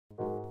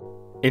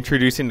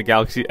Introducing the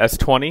Galaxy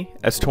S20,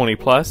 S20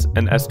 Plus,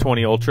 and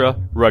S20 Ultra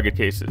rugged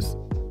cases.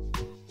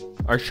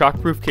 Our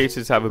shockproof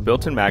cases have a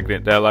built-in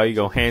magnet that allow you to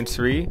go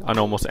hands-free on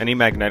almost any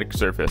magnetic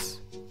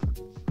surface.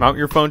 Mount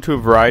your phone to a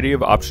variety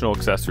of optional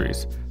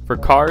accessories for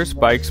cars,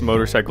 bikes,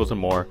 motorcycles, and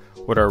more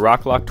with our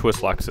Rock-Lock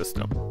twist lock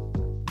system.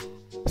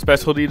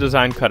 Specialty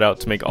design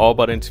cutouts make all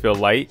buttons feel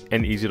light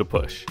and easy to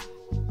push.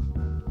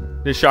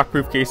 This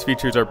shockproof case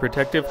features our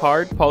protective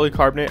hard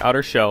polycarbonate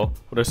outer shell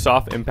with a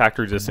soft impact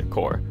resistant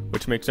core,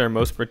 which makes our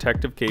most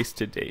protective case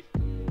to date.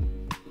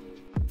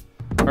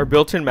 Our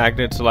built-in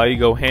magnets allow you to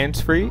go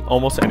hands-free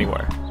almost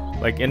anywhere,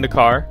 like in the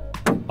car,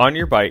 on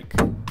your bike,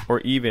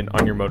 or even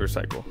on your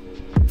motorcycle.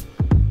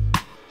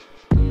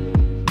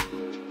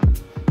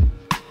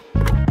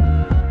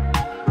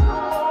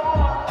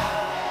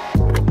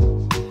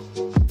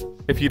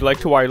 If you'd like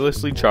to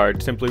wirelessly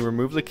charge, simply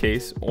remove the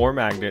case or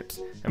magnets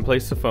and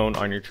place the phone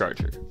on your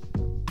charger.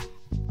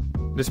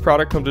 This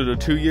product comes with a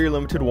 2-year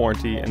limited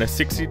warranty and a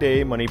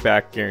 60-day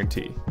money-back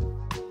guarantee.